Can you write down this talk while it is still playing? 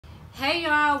Hey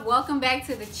y'all, welcome back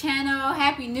to the channel.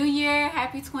 Happy New Year,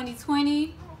 happy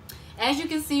 2020. As you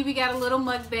can see, we got a little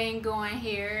mukbang going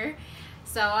here.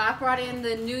 So I brought in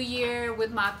the new year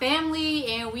with my family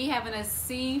and we having a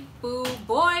seafood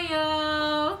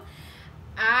boil.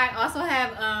 I also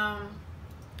have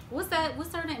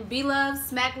what's her name? Beloved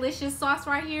Smacklicious sauce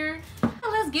right here.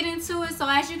 Let's get into it. So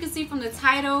as you can see from the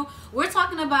title, we're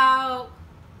talking about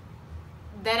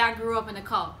that I grew up in a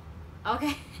cult.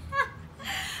 Okay.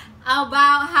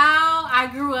 About how I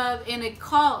grew up in a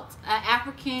cult, an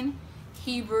African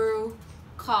Hebrew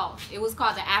cult. It was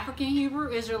called the African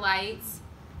Hebrew Israelites.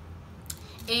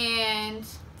 And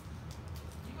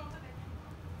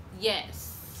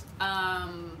yes, I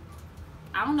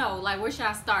don't know, like, where should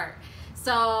I start?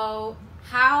 So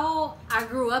how I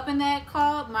grew up in that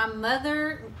cult, my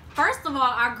mother, first of all,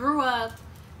 I grew up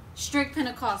strict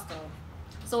Pentecostal.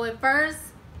 So at first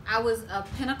I was a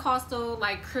Pentecostal,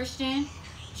 like, Christian,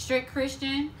 strict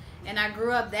Christian, and I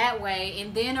grew up that way.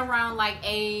 And then around like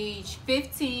age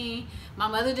 15, my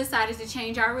mother decided to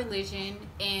change our religion,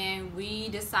 and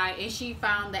she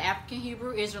found the African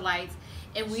Hebrew Israelites,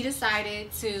 and we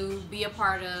decided to be a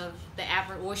part of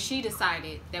the she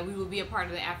decided that we would be a part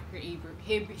of the African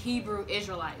Hebrew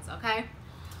Israelites. Okay.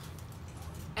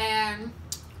 And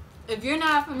if you're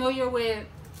not familiar with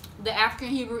the African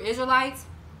Hebrew Israelites,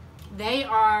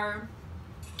 they're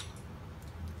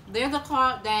the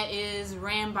cult that is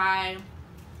ran by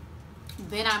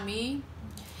Ben-Ami,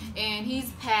 and he's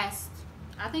passed.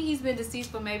 I think he's been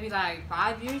deceased for maybe like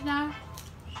 5 years now.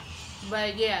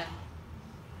 But yeah,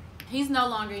 he's no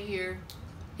longer here.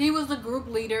 He was the group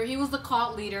leader. He was the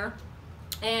cult leader.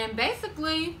 And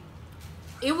basically,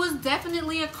 it was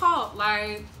definitely a cult.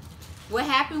 Like, what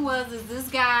happened was this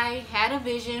guy had a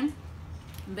vision.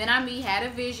 Ben-Ami had a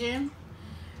vision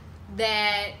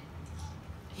that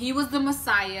he was the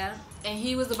Messiah, and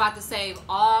he was about to save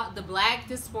all the black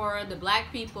diaspora, the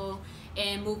black people,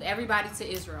 and move everybody to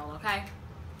Israel, okay?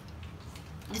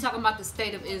 I'm talking about the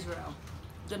state of Israel,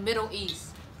 the Middle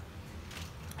East.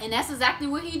 And that's exactly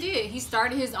what he did. He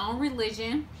started his own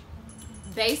religion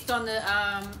based on the,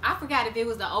 I forgot if it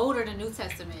was the Old or the New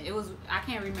Testament. I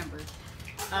can't remember.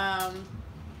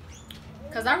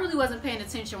 Because I really wasn't paying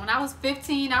attention. When I was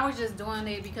 15, I was just doing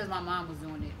it because my mom was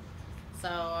doing it.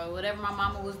 So whatever my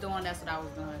mama was doing, that's what I was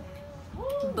doing.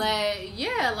 But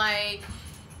yeah, like,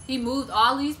 he moved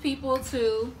all these people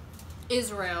to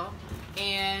Israel,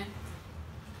 and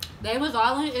they was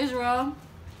all in Israel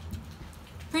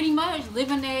pretty much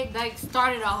living there. They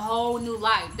started a whole new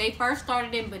life. They first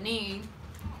started in Benin,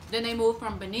 then they moved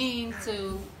from Benin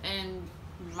and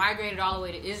migrated all the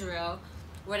way to Israel,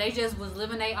 where they just was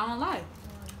living their own life.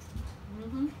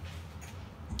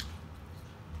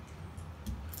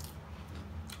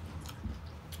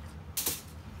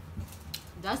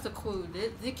 That's the clue.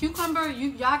 The cucumber,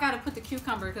 y'all gotta put the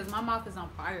cucumber because my mouth is on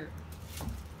fire.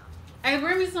 Hey,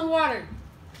 bring me some water.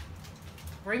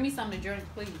 Bring me something to drink,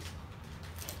 please.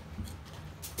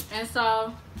 And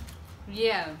so,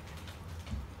 yeah.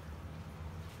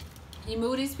 He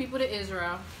moved these people to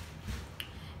Israel,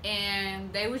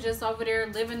 and they was just over there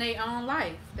living their own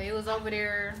life. They was over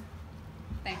there,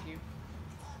 thank you,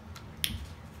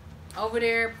 over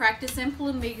there practicing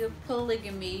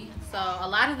polygamy. So a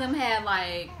lot of them had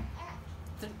like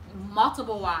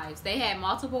multiple wives. They had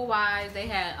multiple wives. They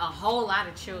had a whole lot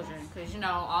of children because, you know,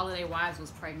 all of their wives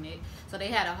was pregnant. So they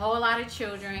had a whole lot of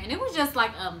children, and it was just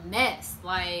like a mess.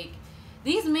 Like,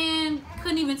 these men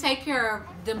couldn't even take care of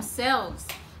themselves,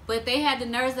 but they had the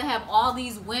nerves to have all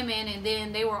these women, and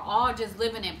then they were all just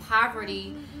living in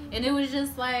poverty. And it was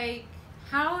just like,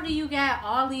 how do you got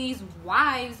all these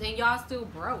wives and y'all still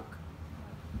broke?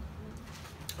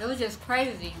 It was just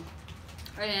crazy.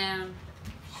 And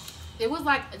it was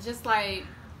like, just like,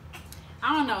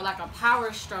 I don't know, like a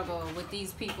power struggle with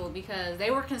these people, because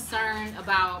they were concerned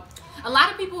about, a lot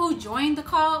of people who joined the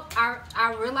cult,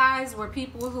 I realized, were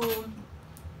people who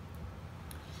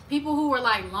were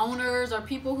like loners, or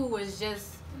people who was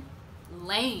just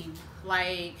lame.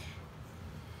 Like,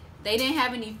 they didn't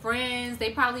have any friends.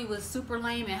 They probably was super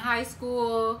lame in high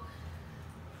school.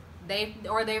 Their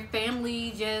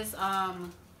family just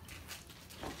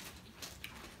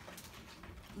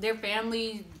their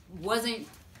family wasn't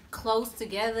close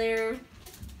together.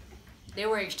 They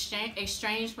were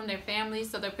estranged from their family,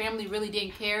 so their family really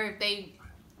didn't care if they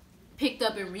picked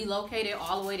up and relocated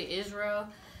all the way to Israel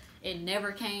and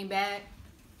never came back.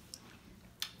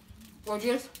 Or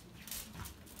just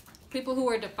people who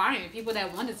were defiant, people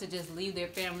that wanted to just leave their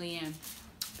family and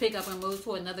pick up and move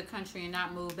to another country and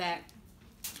not move back.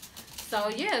 So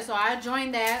yeah, so I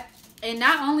joined that. And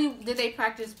not only did they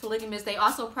practice polygamous, they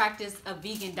also practiced a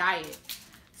vegan diet.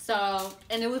 So,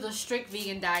 and it was a strict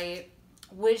vegan diet,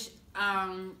 which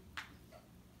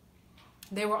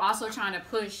they were also trying to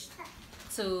push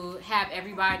to have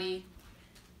everybody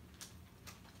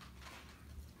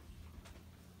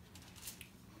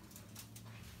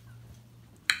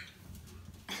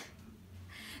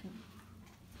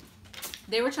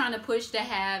they were trying to push to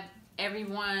have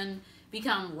everyone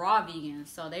become raw vegans.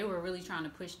 So they were really trying to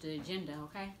push the agenda,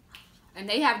 okay? And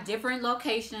they have different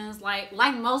locations, like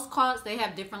most cults, they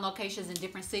have different locations in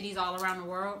different cities all around the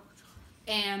world.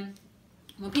 And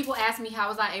when people ask me how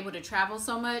was I able to travel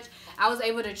so much, I was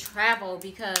able to travel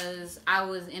because I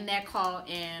was in that cult,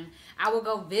 and I would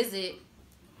go visit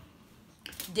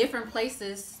different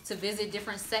places to visit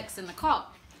different sects in the cult.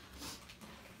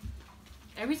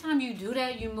 Every time you do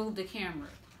that, you move the camera.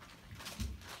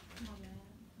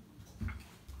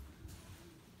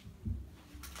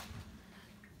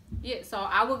 Yeah, so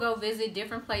I will go visit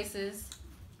different places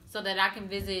so that I can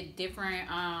visit different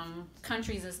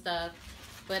countries and stuff.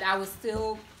 But I would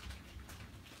still...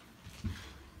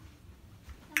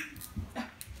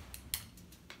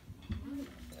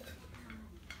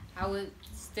 I would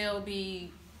still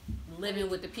be living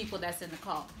with the people that's in the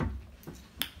cult.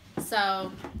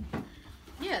 So,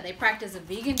 yeah, they practice a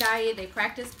vegan diet. They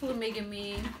practice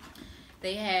polygamy.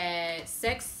 They had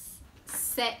sex,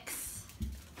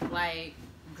 like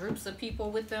groups of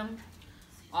people with them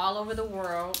all over the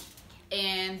world.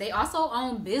 And they also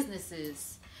own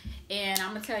businesses. And I'm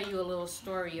going to tell you a little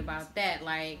story about that.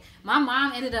 Like, my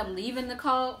mom ended up leaving the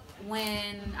cult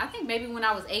I think maybe when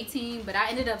I was 18, but I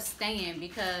ended up staying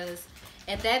because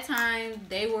at that time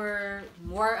they were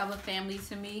more of a family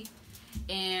to me.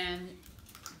 And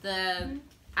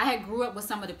I had grew up with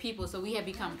some of the people, so we had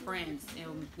become friends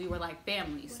and we were like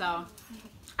family. So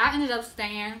I ended up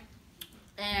staying,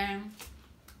 and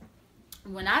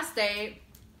when I stayed...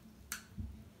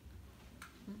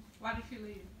 Why did you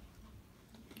leave?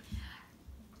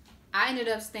 I ended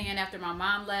up staying after my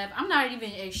mom left. I'm not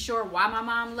even sure why my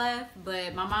mom left,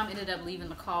 but my mom ended up leaving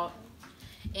the cult.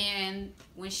 And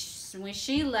when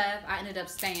she left, I ended up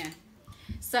staying.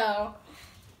 So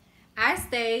I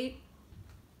stayed,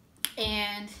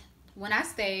 and when I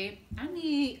stayed, I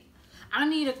need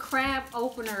a crab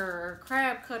opener or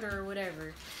crab cutter or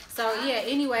whatever. So yeah,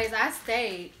 anyways, I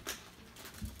stayed.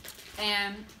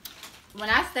 And when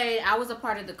I stayed, I was a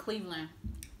part of the Cleveland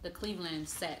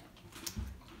set.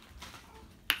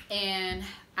 And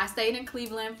I stayed in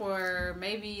Cleveland for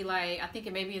maybe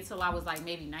maybe until I was like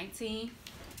maybe 19.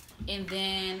 And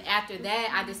then after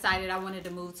that, I decided I wanted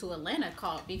to move to Atlanta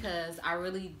cult because I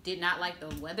really did not like the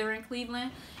weather in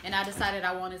Cleveland. And I decided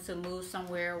I wanted to move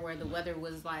somewhere where the weather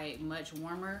was like much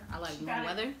warmer. I like warm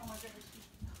weather.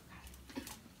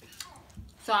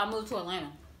 So I moved to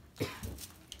Atlanta.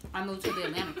 I moved to the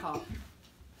Atlanta cult.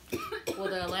 Well,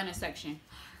 the Atlanta section.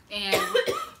 And...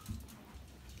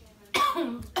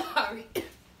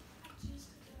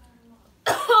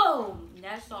 Oh,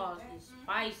 that sauce is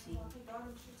spicy.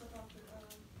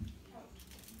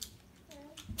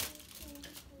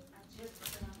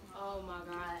 Oh my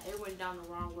god, it went down the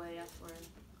wrong way, I swear.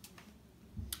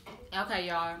 Okay,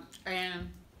 y'all.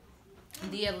 And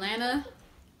the Atlanta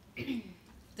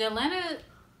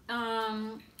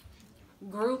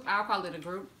group, I'll call it a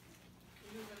group,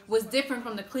 was different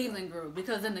from the Cleveland group,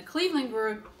 because in the Cleveland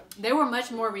group, they were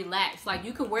much more relaxed. Like,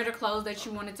 you could wear the clothes that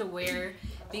you wanted to wear.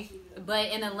 But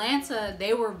in Atlanta,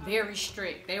 they were very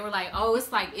strict. They were like, oh,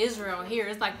 it's like Israel here.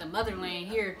 It's like the motherland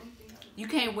here. You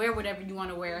can't wear whatever you want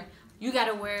to wear. You got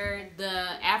to wear the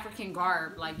African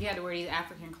garb. Like, you got to wear these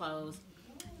African clothes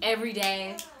every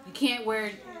day. You can't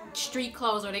wear street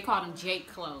clothes, or they call them Jake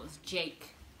clothes.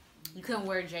 Jake. You couldn't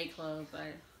wear Jake clothes,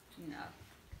 but, you know.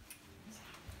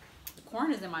 The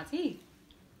corn is in my teeth.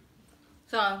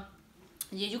 So...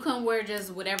 yeah, you couldn't wear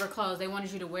just whatever clothes they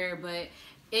wanted you to wear. But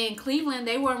in Cleveland,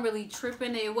 they weren't really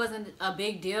tripping. It wasn't a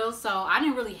big deal. So I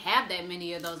didn't really have that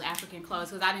many of those African clothes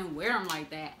because I didn't wear them like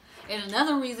that. And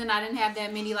another reason I didn't have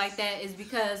that many like that is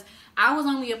because I was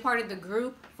only a part of the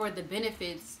group for the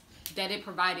benefits that it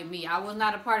provided me. I was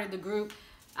not a part of the group.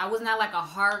 I was not like a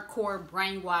hardcore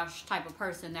brainwash type of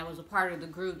person that was a part of the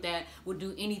group that would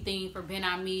do anything for Ben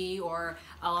Ami, or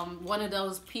one of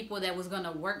those people that was going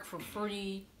to work for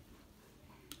free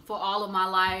for all of my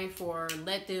life, or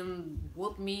let them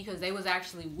whoop me, because they was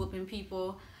actually whooping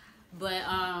people. But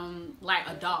like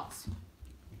adults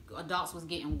was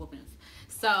getting whoopings.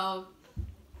 So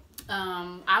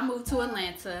I moved to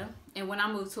Atlanta, and when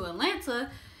I moved to Atlanta,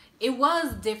 it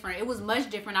was different. It was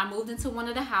much different. I moved into one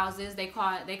of the houses. They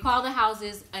call the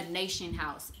houses a nation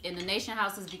house. And the nation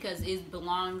house is because it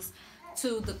belongs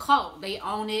to the cult. They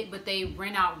own it, but they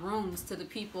rent out rooms to the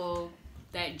people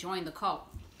that join the cult.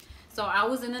 So I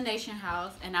was in the nation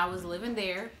house and I was living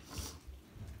there.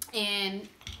 And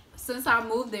since I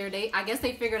moved there, I guess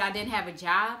they figured I didn't have a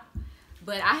job,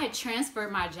 but I had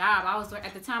transferred my job.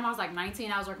 At the time I was like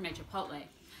 19. I was working at Chipotle.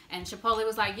 And Chipotle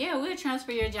was like, yeah, we'll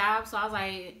transfer your job. So I was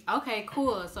like, okay,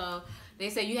 cool. So they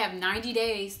said you have 90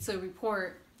 days to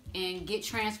report and get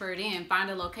transferred in. Find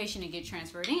a location and get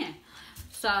transferred in.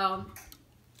 So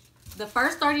the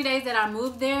first 30 days that I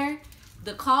moved there,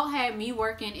 the cult had me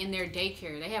working in their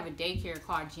daycare. They have a daycare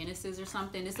called Genesis or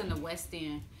something. It's in the West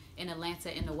End, in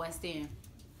Atlanta, in the West End.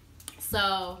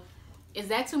 So is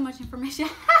that too much information?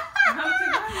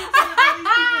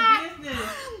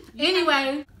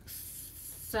 Anyway.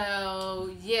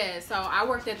 So, yeah, so I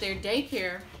worked at their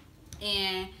daycare,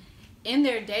 and in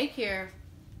their daycare,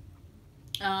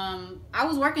 I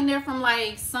was working there from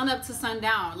like sun up to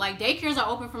sundown. Like daycares are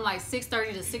open from like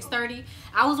 6:30 to 6:30.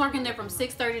 I was working there from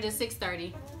 6:30 to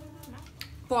 6:30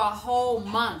 for a whole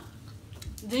month.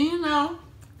 Do you know,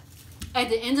 at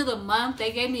the end of the month,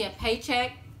 they gave me a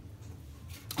paycheck,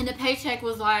 and the paycheck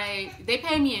was like, they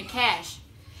paid me in cash,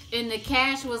 and the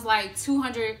cash was like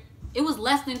 $200. It was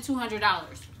less than $200.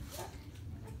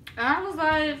 And I was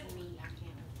like,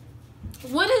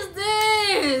 what is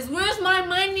this? Where's my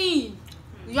money?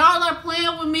 Y'all are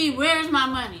playing with me. Where's my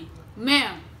money?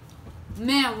 Ma'am,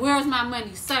 where's my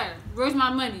money? Sir, where's my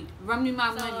money? Run me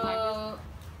my money.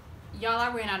 Y'all, I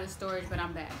ran out of storage, but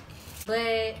I'm back.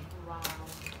 But,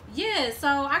 yeah, so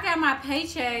I got my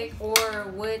paycheck, or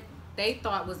what they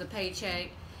thought was a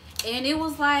paycheck. And it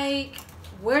was like,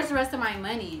 where's the rest of my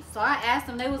money? So I asked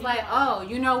them. They was like, oh,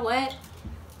 you know what?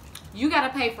 You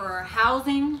got to pay for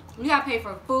housing. You got to pay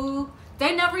for food.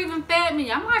 They never even fed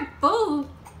me. I'm like, food?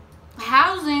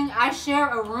 Housing? I share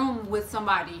a room with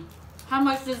somebody. How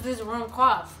much does this room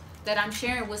cost that I'm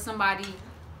sharing with somebody,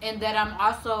 and that I'm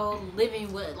also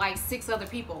living with like 6 other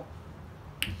people?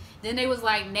 Then they was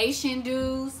like, nation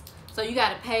dues. So you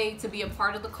got to pay to be a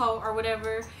part of the cult or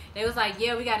whatever. They was like,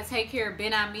 yeah, we got to take care of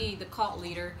Ben Ami, the cult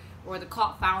leader, or the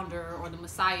cult founder, or the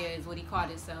Messiah is what he called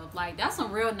himself. Like, that's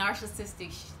some real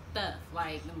narcissistic stuff.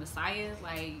 Like, the Messiah,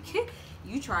 like,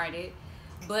 you tried it.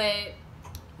 But,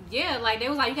 yeah, like, they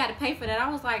was like, you got to pay for that. I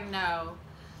was like, no.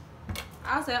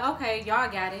 I said, okay,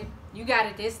 y'all got it. You got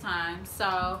it this time.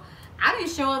 So, I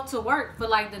didn't show up to work for,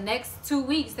 like, the next 2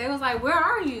 weeks. They was like, where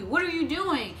are you? What are you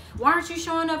doing? Why aren't you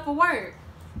showing up for work?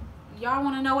 Y'all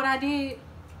want to know what I did?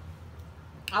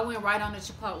 I went right on to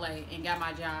Chipotle and got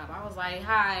my job. I was like,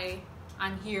 hi,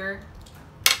 I'm here.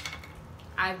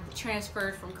 I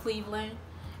transferred from Cleveland,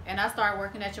 and I started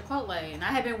working at Chipotle. And I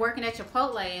had been working at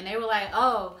Chipotle, and they were like,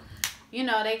 oh, you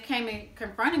know, they came and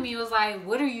confronted me. It was like,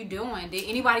 what are you doing? Did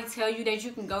anybody tell you that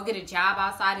you can go get a job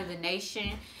outside of the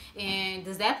nation? And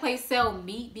does that place sell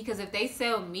meat? Because if they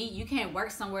sell meat, you can't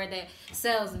work somewhere that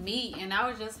sells meat. And I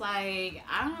was just like,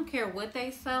 I don't care what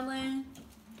they selling,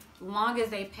 long as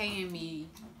they paying me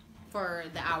for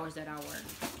the hours that I work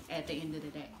at the end of the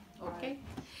day. Okay?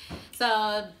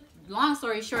 So, long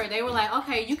story short, they were like,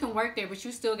 okay, you can work there, but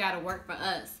you still got to work for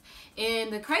us.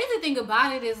 And the crazy thing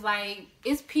about it is, like,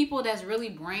 it's people that's really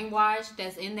brainwashed,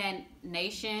 that's in that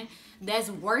nation, that's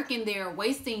working there,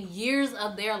 wasting years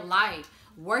of their life,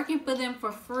 working for them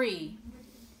for free.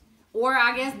 Or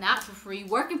I guess not for free,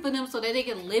 working for them so that they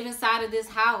can live inside of this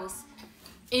house.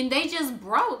 And they just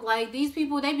broke. Like, these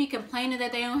people, they be complaining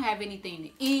that they don't have anything to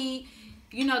eat.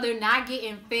 You know, they're not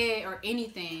getting fed or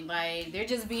anything. Like, they're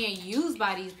just being used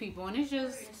by these people. And it's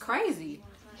just crazy.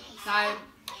 Like,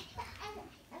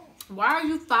 why are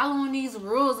you following these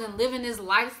rules and living this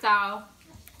lifestyle,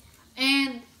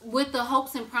 and with the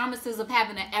hopes and promises of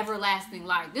having an everlasting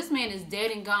life? This man is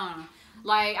dead and gone.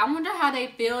 Like, I wonder how they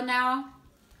feel now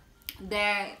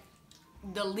that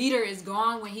the leader is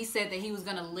gone, when he said that he was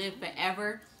going to live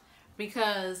forever,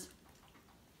 because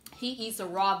he eats a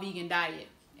raw vegan diet,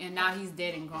 and now he's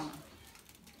dead and gone.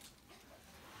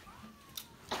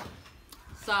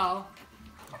 So,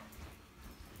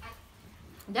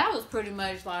 that was pretty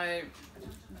much like,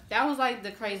 that was like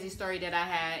the crazy story that I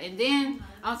had. And then,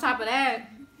 on top of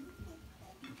that,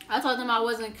 I told them I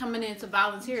wasn't coming in to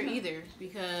volunteer either,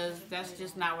 because that's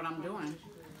just not what I'm doing.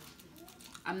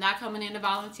 I'm not coming in to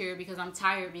volunteer because I'm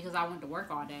tired, because I went to work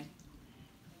all day.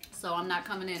 So I'm not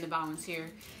coming in to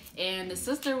volunteer. And the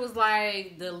sister was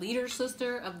like the leader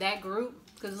sister of that group,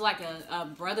 because it's like a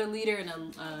brother leader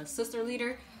and a sister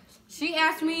leader. She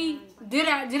asked me, did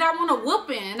I want a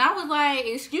whooping? And I was like,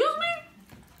 excuse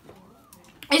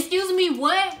me? Excuse me,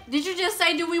 what? Did you just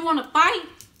say, do we want to fight?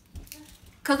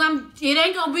 Cause it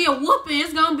ain't gonna be a whooping,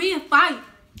 it's gonna be a fight.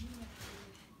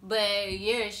 But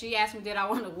yeah, she asked me did I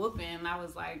want a whooping, and I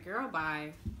was like, girl,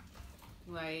 bye.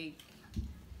 Like,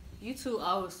 you too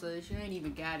old, sis. You ain't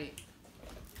even got it.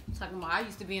 Talking about I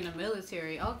used to be in the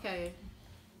military. Okay.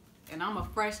 And I'm a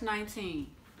fresh 19.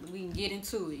 We can get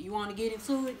into it. You want to get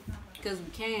into it? Because we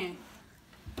can.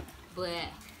 But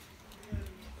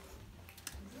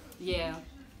yeah,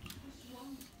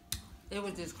 it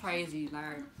was just crazy.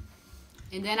 Like,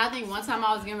 and then I think one time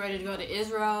I was getting ready to go to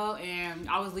Israel, and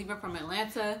I was leaving from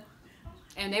Atlanta,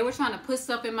 and they were trying to put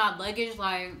stuff in my luggage.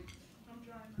 Like,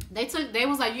 they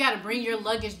was like, you got to bring your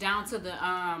luggage down to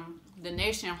the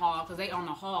nation hall, because they own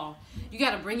the hall. You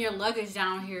got to bring your luggage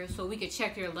down here so we could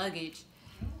check your luggage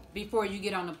before you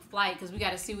get on the flight, because we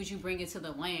got to see what you bring into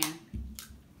the land.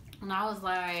 And I was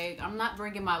like, I'm not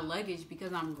bringing my luggage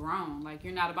because I'm grown. Like,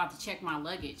 you're not about to check my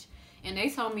luggage. And they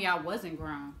told me I wasn't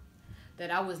grown. That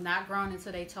I was not grown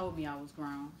until they told me I was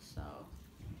grown. So,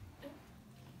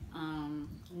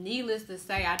 needless to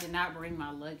say, I did not bring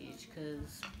my luggage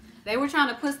because they were trying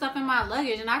to put stuff in my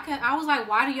luggage. And I was like,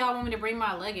 why do y'all want me to bring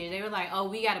my luggage? They were like, oh,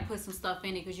 we got to put some stuff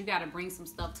in it because you got to bring some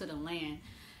stuff to the land.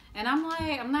 And I'm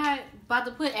like, I'm not about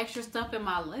to put extra stuff in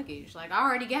my luggage. Like, I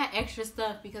already got extra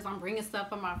stuff because I'm bringing stuff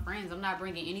for my friends. I'm not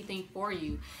bringing anything for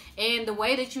you. And the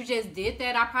way that you just did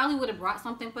that, I probably would have brought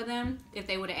something for them if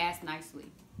they would have asked nicely.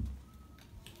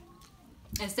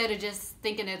 Instead of just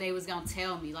thinking that they was going to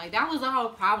tell me. Like, that was the whole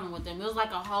problem with them. It was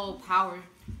like a whole power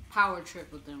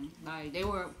trip with them. Like, they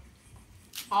were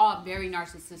all very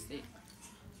narcissistic.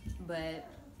 But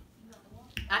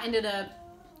I ended up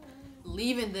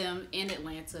leaving them in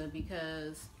Atlanta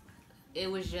because it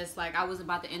was just like I was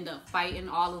about to end up fighting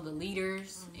all of the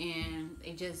leaders, and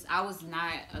I was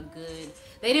not a good,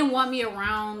 they didn't want me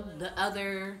around the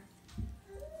other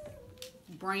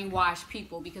brainwashed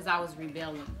people because I was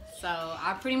rebelling. So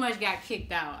I pretty much got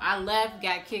kicked out. I left,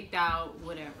 got kicked out,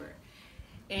 whatever.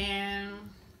 And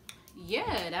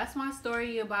yeah, that's my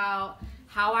story about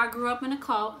how I grew up in a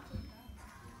cult.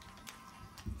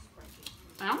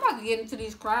 And I'm about to get into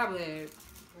these crab legs.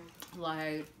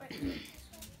 Like,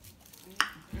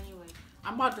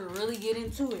 I'm about to really get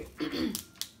into it.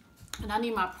 And I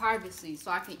need my privacy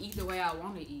so I can eat the way I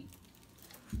want to eat.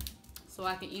 So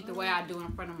I can eat the way I do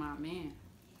in front of my man.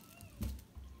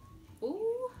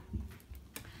 Ooh.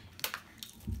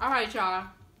 Alright, y'all.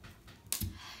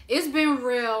 It's been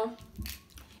real.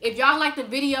 If y'all like the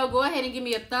video, go ahead and give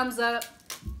me a thumbs up.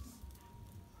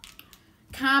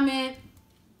 Comment.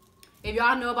 If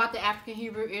y'all know about the African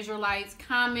Hebrew Israelites,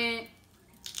 comment,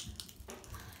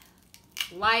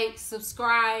 like,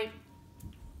 subscribe.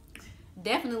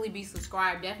 Definitely be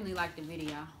subscribed. Definitely like the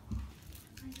video.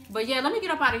 But yeah, let me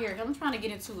get up out of here because I'm trying to get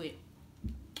into it.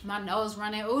 My nose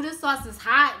running. Ooh, this sauce is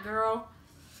hot, girl.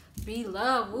 Be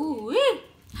love. Ooh, wee.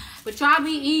 But y'all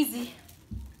be easy.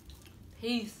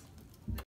 Peace.